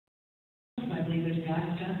believe there's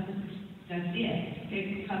God's justice. That's it.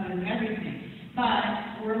 It covers everything.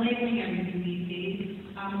 But we're labeling everything these days.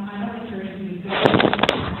 I know the church is good.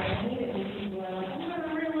 I hate it when people are like, I'm going to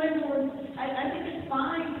relabel. I think it's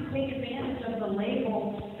fine to take advantage of the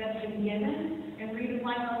label that's been given and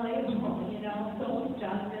redefine the label, you know, social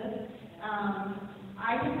justice.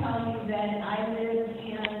 I can tell you that I lived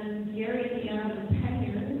in Gary, Indiana for 10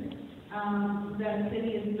 years. The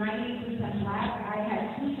city is 90% black. I had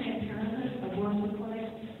 2 Planned Parenthood abortion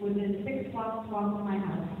clinics within 6 blocks from my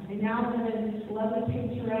house. I now live in lovely,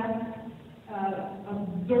 picturesque,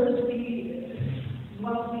 thirsty,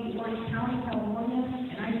 wealthy Orange County, California,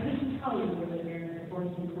 and I couldn't tell you where the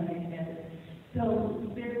abortion clinic is. So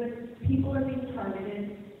people are being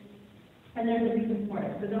targeted, and there's a reason for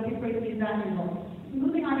it. So don't get crazy about it.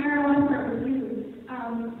 Moving on, here I want to start with you.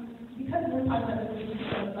 Because we're talking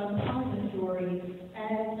about the telling the story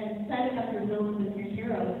and setting up your villains and your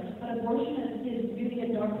heroes, but abortion is really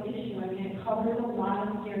a dark issue. I mean, it covers a lot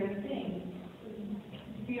of scary things.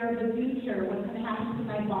 Fear of the future, what's going to happen to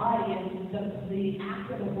my body, and the act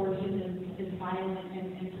of abortion is violent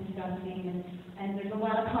and disgusting, and there's a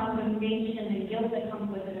lot of condemnation and guilt that comes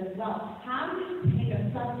with it as well. How do you take a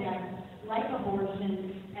subject like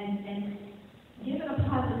abortion and give it a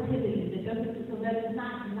positivity that doesn't, so that it's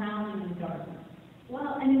not drowning in darkness?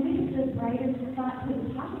 Well, and we have the brightest thought to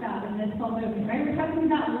talk about in this whole movement, right? We're talking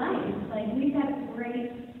about life. Like, we've got a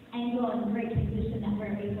great angle and great position that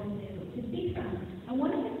we're able to speak from. And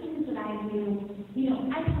one of the things that I do, you know,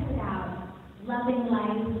 I talk about loving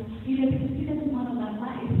life, you know, because who doesn't want to love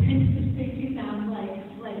life? It just makes you sound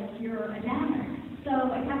like you're a downer. So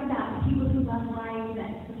I talk about people who love life,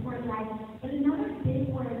 that support life. But another big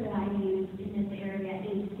word that I use in this area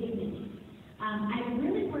is dignity. I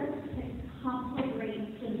really work to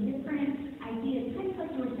conflagrate some different ideas, kind of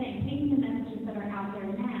like you were saying, taking the messages that are out there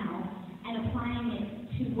now and applying it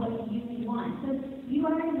to what you want. So you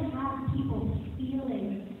already have people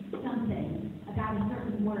feeling something about a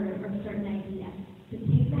certain word or a certain idea. So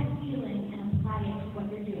take that feeling and apply it to what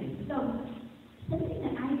you're doing. So something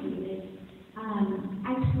that I do is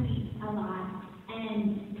I tweet a lot,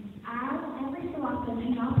 and every so often,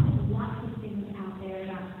 and I'll put lots of things out there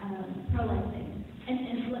about pro-life things.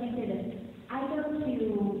 And let me say this. I go to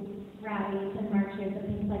rallies and marches and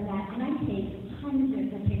things like that, and I take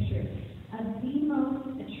hundreds of pictures of the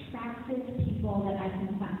most attractive people that I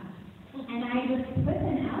can find. And I just put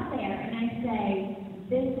them out there, and I say,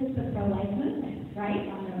 this is the pro-life movement, right?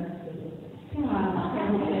 I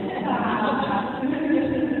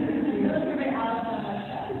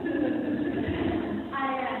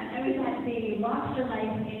was at the Walk for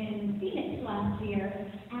Life in Phoenix last year,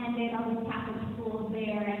 and they had all these Catholic schools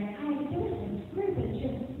there, and there was this group of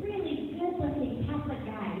just really good-looking Catholic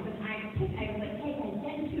guys, and I was like, hey guys,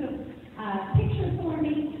 get into a picture for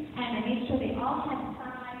me, and I made sure they all had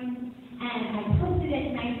signs, and I posted it,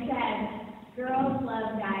 and I said, girls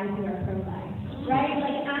love guys who are pro-life, right?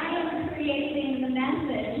 Like, I am creating the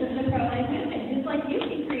message of the pro-life movement, just like you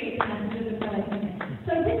can create the message of the pro-life movement.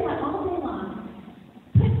 So I did that all day long,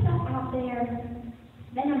 put stuff out there.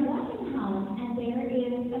 Then I'm walking home, and there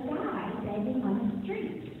is a guy begging on the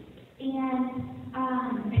street. And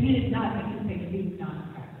he is not, I can say he's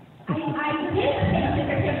not. I did take the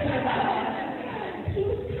picture of that. He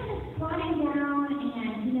was kind of squatting down,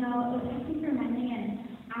 and, you know, I think you're mentioning, and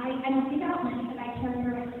I don't think out money, but I carry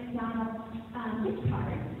around a gift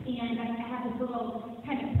card, and I have this little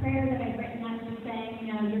kind of prayer that I've written out just saying,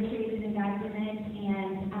 you know, you're created in God's image,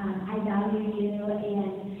 and I value you,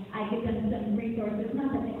 and I give them some resources,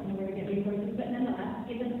 not that they don't know where to get resources, but nonetheless,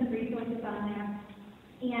 give them some resources on there.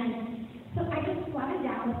 And so I just squatted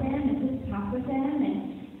down with him and just talked with him,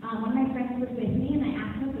 and one of my friends was with me, and I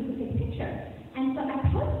asked him if we could take a picture. And so I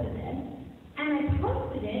posted this, and I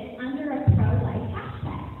posted it under a pro-life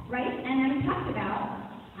hashtag, right? And I talked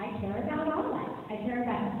about, I care about all life. I care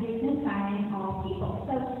about dignifying all people.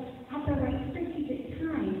 So at the right strategic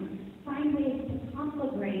time, find ways to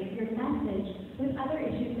conflagrate your message with other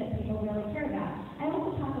issues that people really care about. I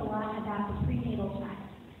also talk a lot about the prenatal child.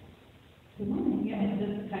 Good morning. Yeah, it's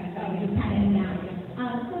just kind of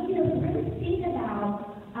So, you know, really think about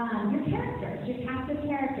your characters, your captive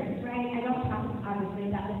characters, right? I don't talk, obviously,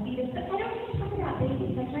 about the fetus, but I don't even talk about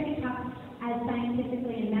babies. I try to talk as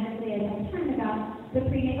scientifically and medically as I can about the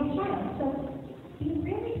prenatal child. So be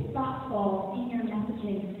really thoughtful in your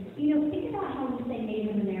messaging. You know, think about how you say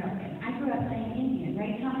Native American. I grew up saying Indian,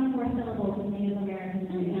 right? How many more syllables does Native American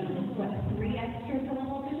do? What, 3 extra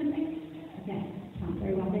syllables or something? Okay, sounds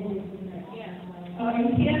very well. They do.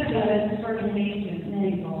 And Canada is First Nations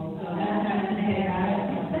people, so that's kind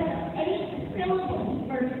of but 8 syllables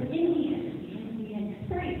versus Indian.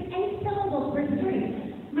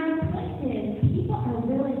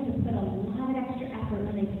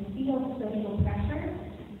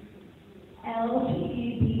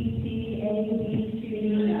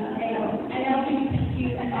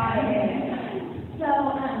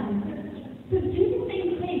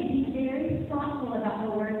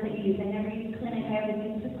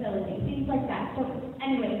 facility, things like that. So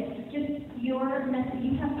anyway, just your message,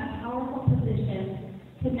 you have a powerful position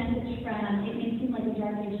to message from. It may seem like a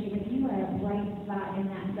dark issue, but you are a bright spot in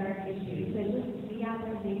that dark issue. So just be out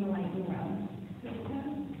there being the light in the world.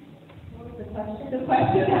 What was the question? The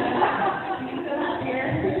question. You still have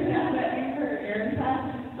Aaron. That's for Aaron's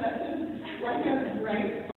question.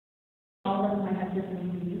 Right. All of us might have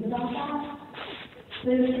different views about that.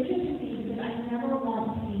 But it's interesting because I never want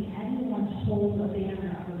to see anyone hold a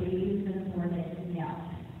banner of a baby who's been born and yet.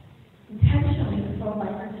 Intentionally, the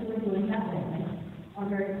pro-lifers who are doing that witness are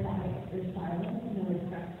very quiet. They're silent and they're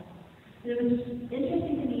respectful. It was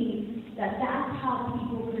interesting to me that that's how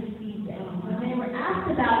people perceived it. When they were asked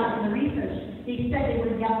about it in the research, they said they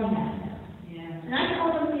were yelling at them. Yeah. And I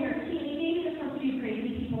told them here, maybe there's some few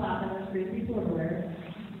crazy people out there, there's crazy people everywhere.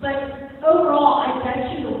 But overall, I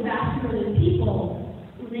bet you the vast majority of people,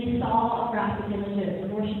 when they saw a graphic image, an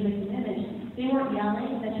abortion victim image, they weren't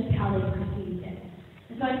yelling, that's just how they perceived it.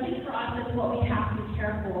 And so I think for us, that's what we have to be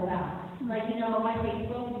careful about. Like, my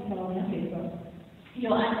Facebook, you follow me on Facebook. I'm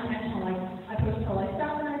intentional, like, I post pro-life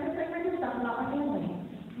stuff, and I post regular stuff about my family.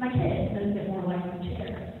 My kids, those get more like my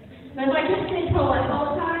chair. But if I just say pro-life all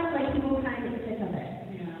the time, like, people kind of get sick of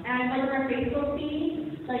it. Yeah. And like our Facebook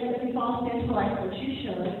feed, like, if we follow stand pro-life, which you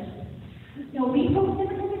should, we post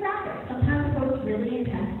different graphics. Sometimes we post really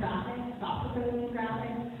intense graphics, thought-provoking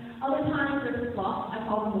graphics. Other times there's fluff. I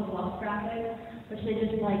call them the fluff graphics, which they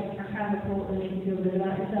just like are kind of a quote that makes you feel good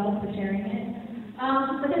about yourself for sharing it.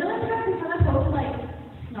 But then other times we kind of post like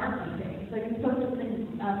snarky things. Like we posted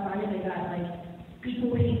something Friday that got like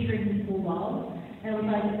equal hatred and equal love. And it was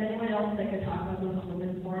like, is anyone else that could talk about this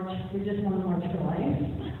women's march? We just want to march for life.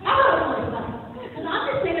 And I'm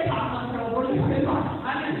just saying to talk about pro-abortion. I'm going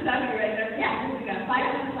to stop you right there. Yeah, we got 5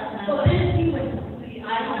 minutes left now. Well, then you would.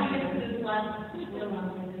 I want to get to this last little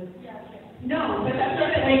one. No, but that's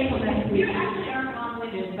what it makes for next week. You actually aren't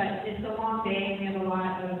long-winded, but it's a long day and we have a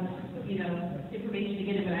lot of, information to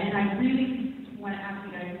get into. And I really want to ask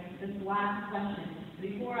you guys this last question.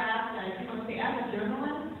 Before I ask that, I just want to say, as a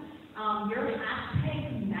journalist, your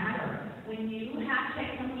hashtags matter. When you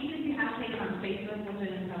hashtag something, even if you hashtag it on Facebook, which I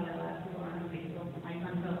didn't know that last people are on Facebook. My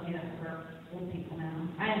son tells me that for old people now.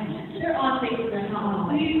 They're on Facebook, they're not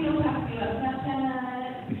on. You still have to do a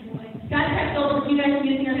Snapchat. Snapchat filters, you guys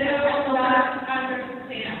use your Snapchat filters.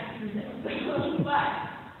 But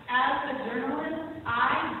as a journalist,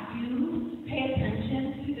 I do pay attention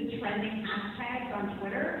to the trending hashtags on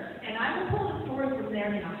Twitter, and I will pull the story from there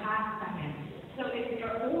in a hot second. So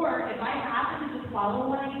if I happen to just follow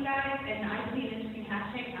one of you guys and I see an interesting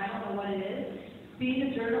hashtag, I don't know what it is, being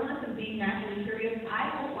a journalist and being naturally curious, I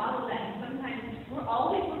will follow that. And sometimes we're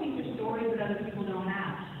always looking for stories that other people don't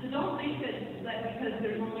have. So don't think that because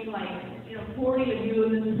there's only 40 of you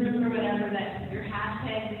in this room or whatever, that your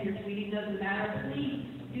hashtags and your tweeting doesn't matter. Please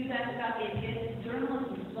do that stuff.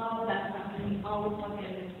 Journalists love that stuff, and we always look at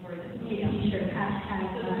it for this. T-shirt,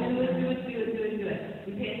 hashtag. So do it.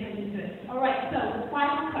 We pay attention to it. All right, so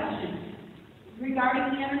final question.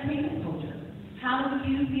 Regarding the entertainment culture, how do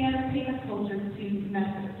we use the entertainment culture to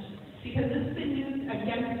message? Because this has been used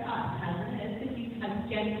against us, hasn't it? It's been used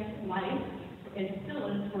against life. It still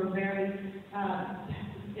is for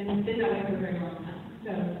and it's been that way for a very long time. So,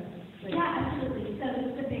 yeah, absolutely. So this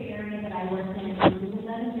is a big area that I work in. There's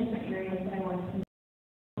 11 different areas that I work in. A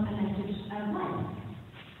message of life.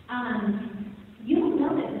 You'll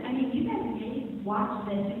notice, you guys may watch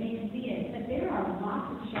this, you may see it, but there are lots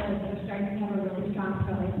of shows that are starting to have a really strong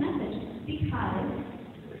pro-life message because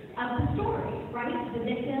of the story, right? The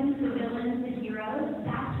victims, the villains, the heroes,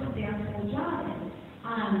 that's what their whole job is.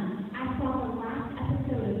 I saw the last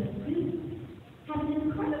episode of Suits has an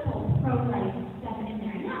incredible pro-life stuff in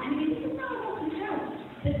there. Yeah, this is not a healthy show.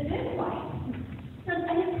 The Good Wife. So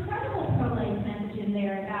an incredible pro-life message in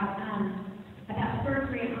there about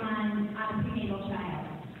surgery on a prenatal child.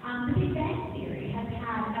 The Big Bang Theory has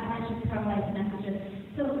had a bunch of pro-life messages.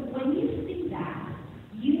 So when you see that,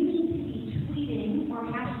 you need to be tweeting or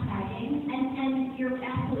hashtagging, and you're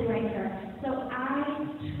absolutely right there. So I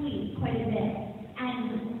tweet quite a bit,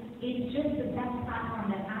 and it's just the best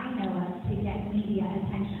platform that I know of to get media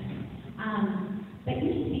attention. But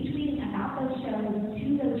you need to be tweeting about those shows, to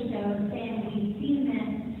those shows, saying we've seen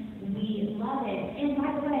this, we love it. And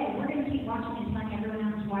by the way, we're going to keep watching and telling everyone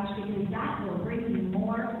else to watch because that will bring you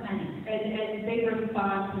more money. And they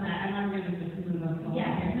respond to that, and I'm going to just move on.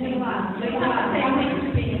 Yes, move on. Move on. I'm going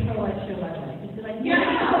to be a pro-life show, by the way. It's like, yeah.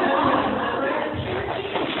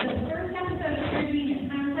 The first episode of your genius,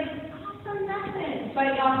 and I was like, awesome message.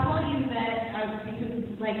 But I'll tell you that, because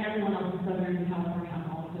like everyone else in Southern California, I'm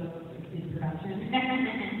also in production. And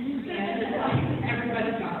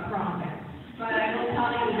everybody's got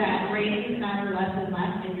ratings matter less and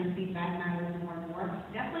less, and your feedback matters more and more.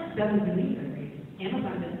 Netflix doesn't release their ratings.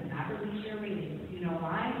 Amazon does not release their ratings. You know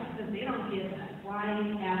why? Because they don't give a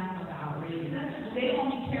flying F about ratings. They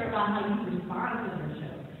only care about how you respond to their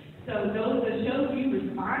shows. So the shows you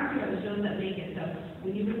respond to are the shows that make it. So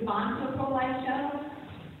when you respond to a pro-life show,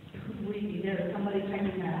 there's somebody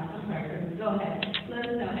checking that out. I'm sorry, go ahead. Let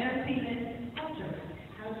us know. Entertainment, culture.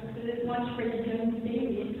 This one for the Jones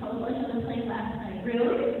baby. I was watching the play last night.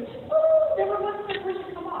 Really? Oh, there were ones that were to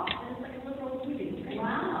come off. And it's like a liberal movie.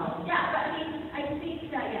 Wow. Yeah, but I mean, I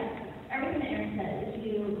think that, yes, everything that Aaron said, if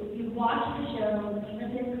you watch the show, even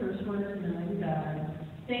if there's curse words,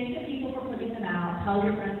 thank the people for putting them out. Tell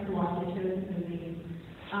your friends to watch the shows and movies.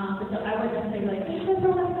 But so I would just say, like, hey, that's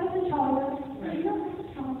a child. Right. You don't have to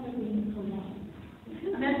tell them they're being so young.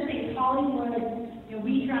 I'm just saying, Hollywood,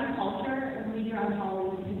 we drive culture, and we drive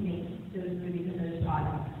Hollywood to make those movies and those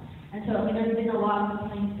products. And so, I mean, there's been a lot of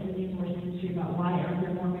complaints in the abortion industry about why aren't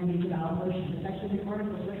there more movies about abortion. It's actually the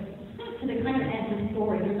articles written. So they kind of end the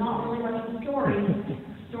story. They're not really writing the story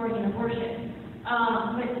in abortion.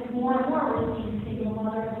 But more and more we're seeing single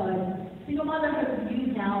motherhood. Single motherhood is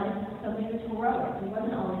used now as something that's heroic. It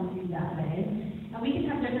wasn't always used that way. And we can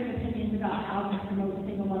have different opinions about how to promote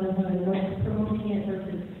single motherhood versus promoting it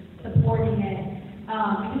versus supporting it.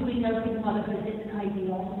 Because we know single motherhood isn't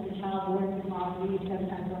ideal. If the child born in poverty, 7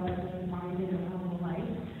 times more likely to find it in her own life.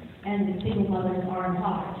 And the single mothers are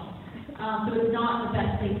impoverished. So it's not the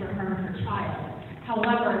best thing for her and her child.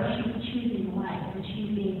 However, she's choosing life, and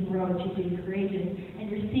she's being heroic, she's being courageous, and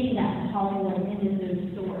you're seeing that in Hollywood and in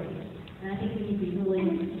those stories. And I think we need to be really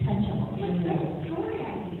intentional in those story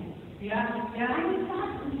ideas. Yeah. I would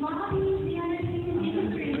lobby the entertainment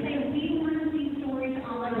industry and say, we want to see stories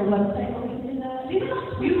on like a website where we can do that.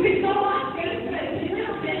 You can go on Facebook. You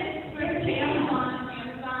can fit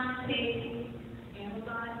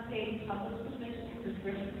Amazon takes public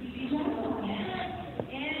subscription TV channels.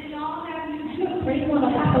 And y'all have YouTube. Pretty one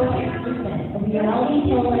of the posters, a reality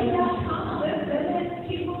show like that.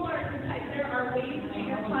 People are, there are ways to get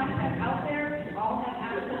your content out there. You all have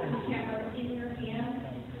access to cameras in your hand.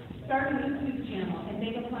 Start a YouTube channel and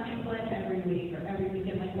make a funny clip every week or every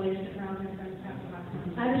weekend, like while you're sitting around your friends talking about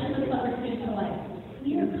something. I was just about to life.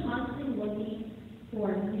 We are constantly looking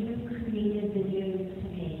for new creative videos to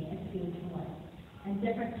make and to life. And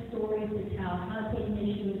different stories to tell, how to take an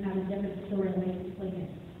issue and have a different story and make it explain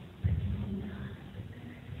it.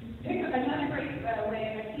 Another great way,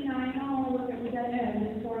 I know, look at we got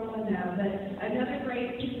this 401 now, but another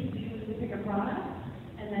great thing to do is to pick a product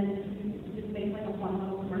and then just make like a fun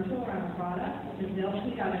little commercial around a product. And they'll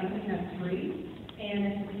tweet out anything that's free,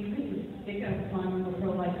 and you can just pick a fun little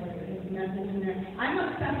pro-life message in there. I'm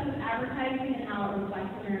obsessed with advertising and how it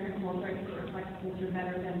reflects American culture. I think it reflects culture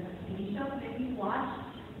better than TV shows. If you watch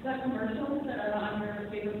the commercials that are on your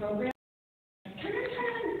favorite program. Kind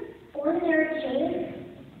of ordinary kid.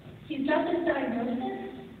 He's got this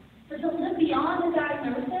diagnosis, but to live beyond the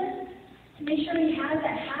diagnosis, to make sure he has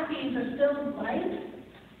that happy and fulfilled life,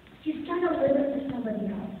 he's got to live it for somebody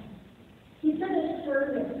else. He's got to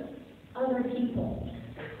service other people.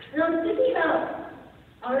 And I'm thinking about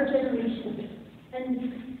our generation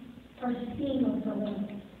and our esteem of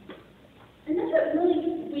someone. And that's what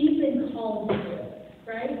really we've been called to do,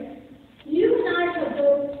 right? You and I have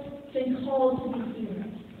both been called to be heroes.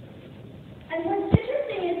 And what's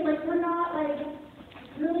interesting is, like, we're not, like,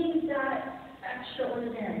 really that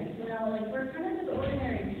extraordinary, we're kind of just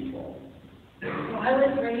ordinary people. I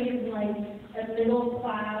was raised, like, a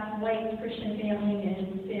middle-class, white Christian family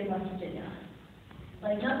in West Virginia.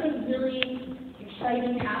 Like, nothing really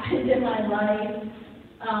exciting happened in my life.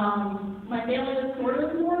 My family was sort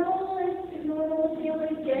of normal, as normal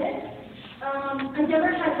families get. I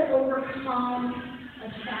never had to overcome a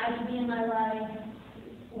tragedy in my life.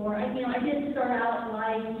 Or, I didn't start out in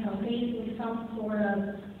life, faced with some sort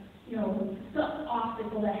of, some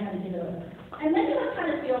obstacle that I had to get over. And many of us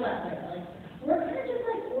kind of feel that way, like, we're kind of just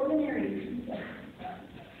like ordinary people.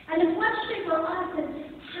 And the question for us is,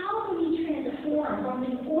 how do we transform from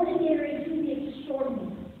the ordinary to the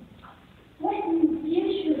extraordinary? What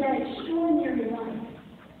gives you that extraordinary life?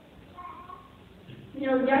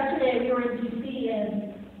 Yesterday we were in D.C.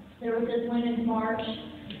 and there was this women's march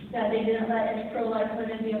that they didn't let any pro-life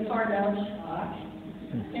women be a part of.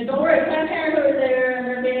 And don't worry, Planned Parenthood was there, and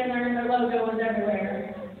their banner and their logo was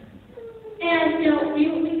everywhere. And,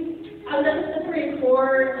 I was at the Supreme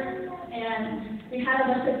Court, and we had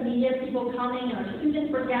a bunch of media people coming, and our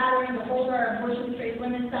students were gathering to hold our abortion straight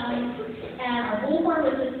women signs, and our bullhorn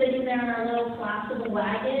was just sitting there in our little collapsible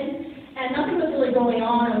wagon, and nothing was really going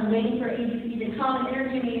on. I was waiting for ABC to come and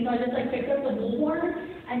interview me, so I just, picked up the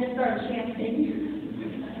bullhorn, and just started chanting.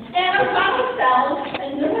 And our class fell,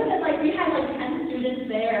 and there was like, we had like 10 students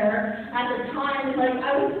there at the time, and like,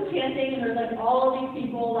 I was chanting, and there's like all of these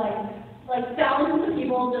people, like thousands of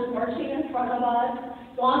people just marching in front of us,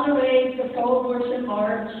 on their way to the pro-abortion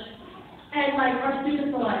march, and like, our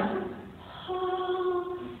students were like,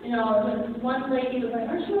 oh, you know, one lady was like,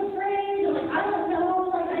 aren't you afraid? I'm like, I don't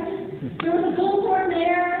know, like, there was a bullhorn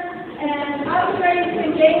there, and I was ready to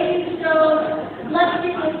engage, so let's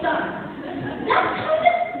get this done. That's kind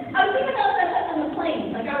of, I was thinking about that on the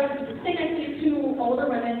plane. Like, I was sitting next to two older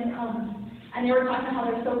women, and they were talking about how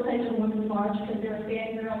they're so excited for Women's March because they were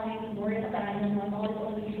fangirling and Gloria Steinem and like all these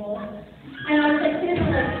older people. And I was like sitting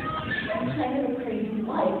there like, I'm kind of a crazy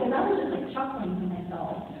life, and I was just like chuckling to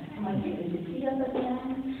myself. I'm like, hey, did you see us at the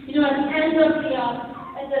end? You know, at the end of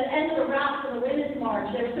the route for the Women's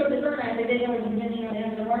March, they were so disorganized they didn't know what the beginning or the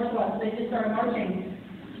end of the march was, so they just started marching.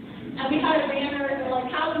 And we had a banner, and we're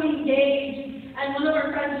like, how do we engage? And one of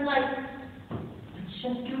our friends was like, let's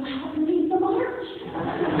just go out and lead the march.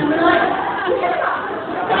 And we're like, yeah.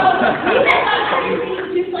 So we met up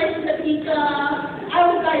crazy, 2 slices of pizza. I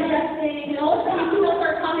was digesting, and all of a sudden people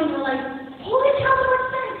start coming. We're like, holy cow, what's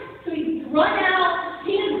that? So we run out,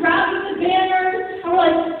 Tina's grabbing the banners, and we're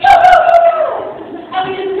like, go, go, go, go! And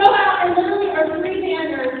we just go out, and literally our 3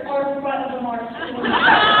 banners are in front of the march.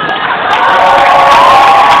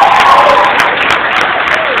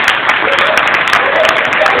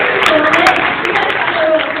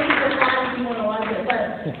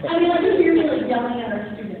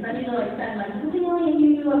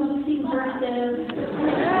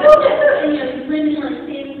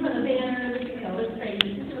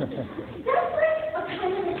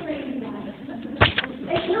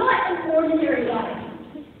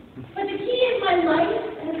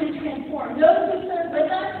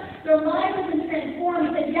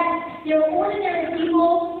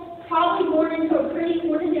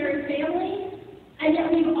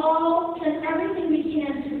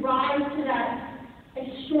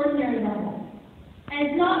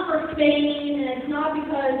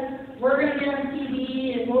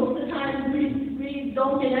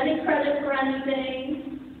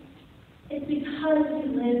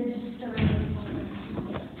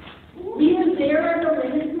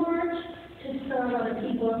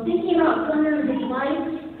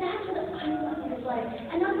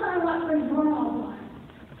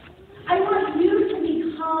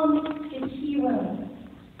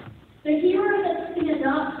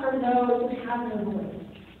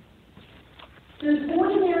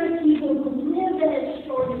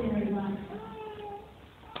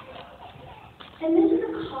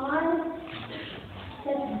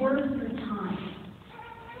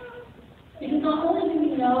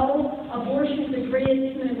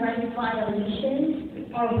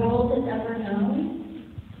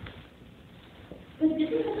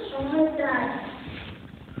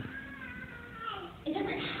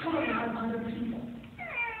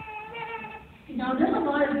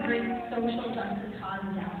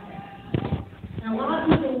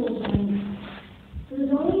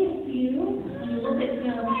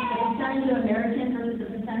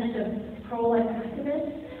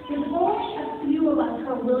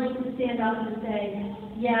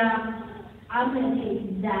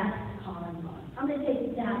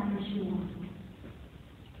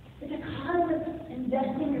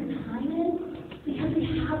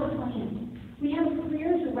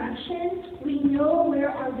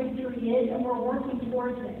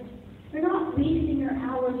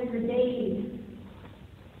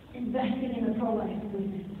 Investing in the pro-life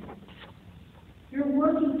movement. You're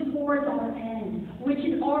working towards our end, which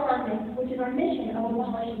is our mission of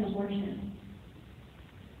abolishing abortion.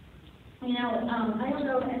 You know, I don't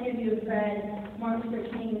know if any of you have read Mark Luther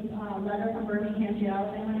King's letter from Birmingham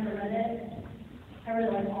jail. Anyone ever read it? I read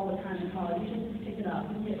it like all the time in college. You should pick it up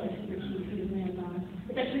and get like super cheap for your hands on.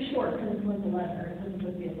 It's actually short because it was a letter. It wasn't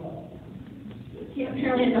supposed to be a book. He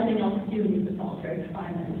apparently had nothing else to do and he was solitary for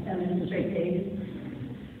 5 minutes, 7 minutes straight days.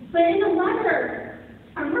 But in the letter,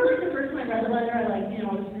 I remember the first time I read the letter, I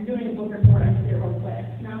was doing a book report, I did it real quick.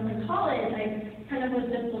 Now in college, I kind of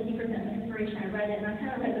was just looking for some inspiration. I read it, and I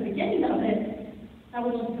kind of read the beginning of it. I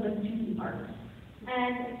was looking for the juicy parts.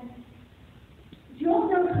 And do you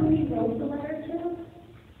all know who he wrote the letter to?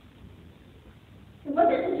 It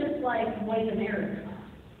wasn't just like white America.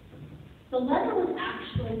 The letter was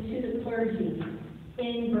actually to the clergy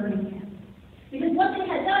in Birmingham. Because what they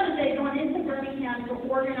had done is they had gone into Birmingham to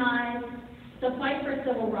organize the fight for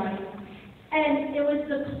civil rights. And it was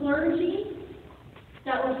the clergy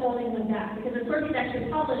that was holding them back. Because the clergy actually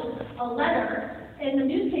published a letter in the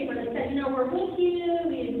newspaper that said, we're with you,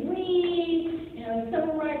 we agree,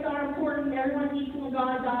 civil rights are important, everyone's equal in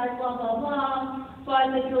God's eyes, blah, blah, blah,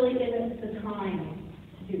 but this really isn't the time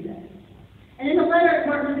to do this. And in the letter,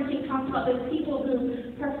 Martin Luther King talks about those people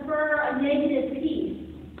who prefer a negative peace.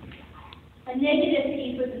 A negative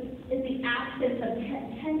peace is the absence of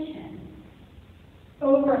tension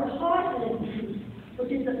over a positive peace,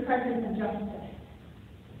 which is the presence of justice.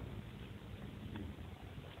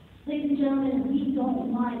 Ladies and gentlemen, we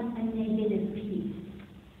don't want a negative peace.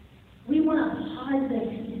 We want a positive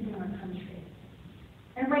peace in our country.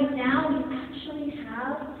 And right now, we actually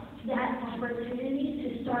have that opportunity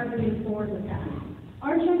to start moving forward with that.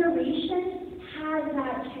 Our generation has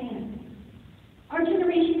that chance. Our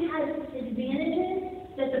generation has advantages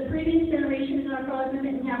that the previous generations in our pro-life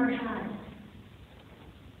movement never had.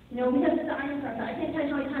 We have science on our side. I can't tell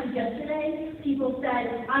you how many times yesterday people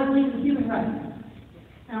said, I believe in human rights.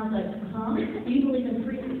 And I was like, huh? Do you believe in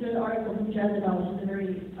free? There's an article from Jezebel, which is a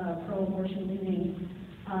very pro-abortion leaning.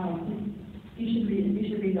 You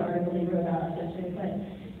should read the article they wrote about us yesterday. But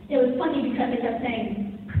it was funny because they kept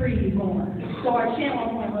saying pre-born. So our chant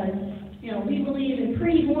one point was, we believe in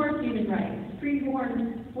pre-born human rights.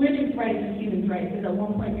 Pre-born women's rights and human rights. Because at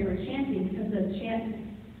one point they were chanting because the chant,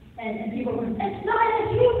 and people were, it's not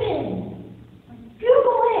a human!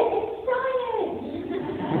 Google it! It's science!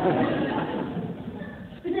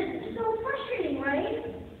 But it's so frustrating, right?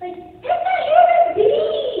 Like, it's a human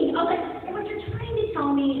being! I was like, and what you're trying to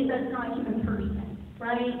tell me is that it's not a human person,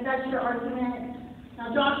 right? That's your argument.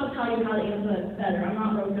 Now, Josh will tell you how to answer it better. I'm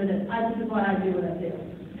not real good at it. This is why I do what I do.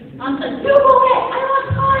 I'm like, Google it! I don't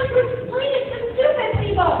have time to explain it to stupid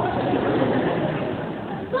people!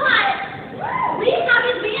 But we have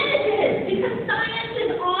advantages because science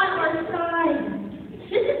is on our side.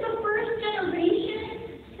 This is the first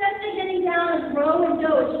generation stepping getting down as Roe and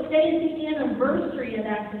Doe. Today is the anniversary of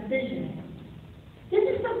that decision. This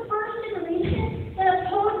is the first generation that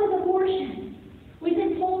opposes abortion. We've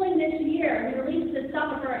been polling this year. We released this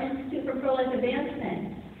stuff for our Institute for Pro-Life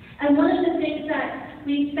Advancement. And one of the things that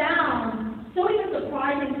we found, so even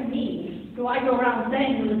surprising to me, who I go around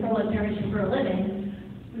saying we're the pro-life generation for a living,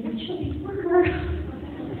 we actually were.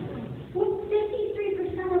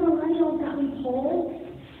 53% of millennials that we polled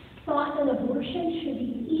thought that abortion should be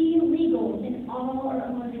illegal in all or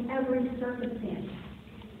almost every circumstance.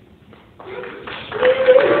 That's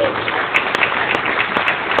huge!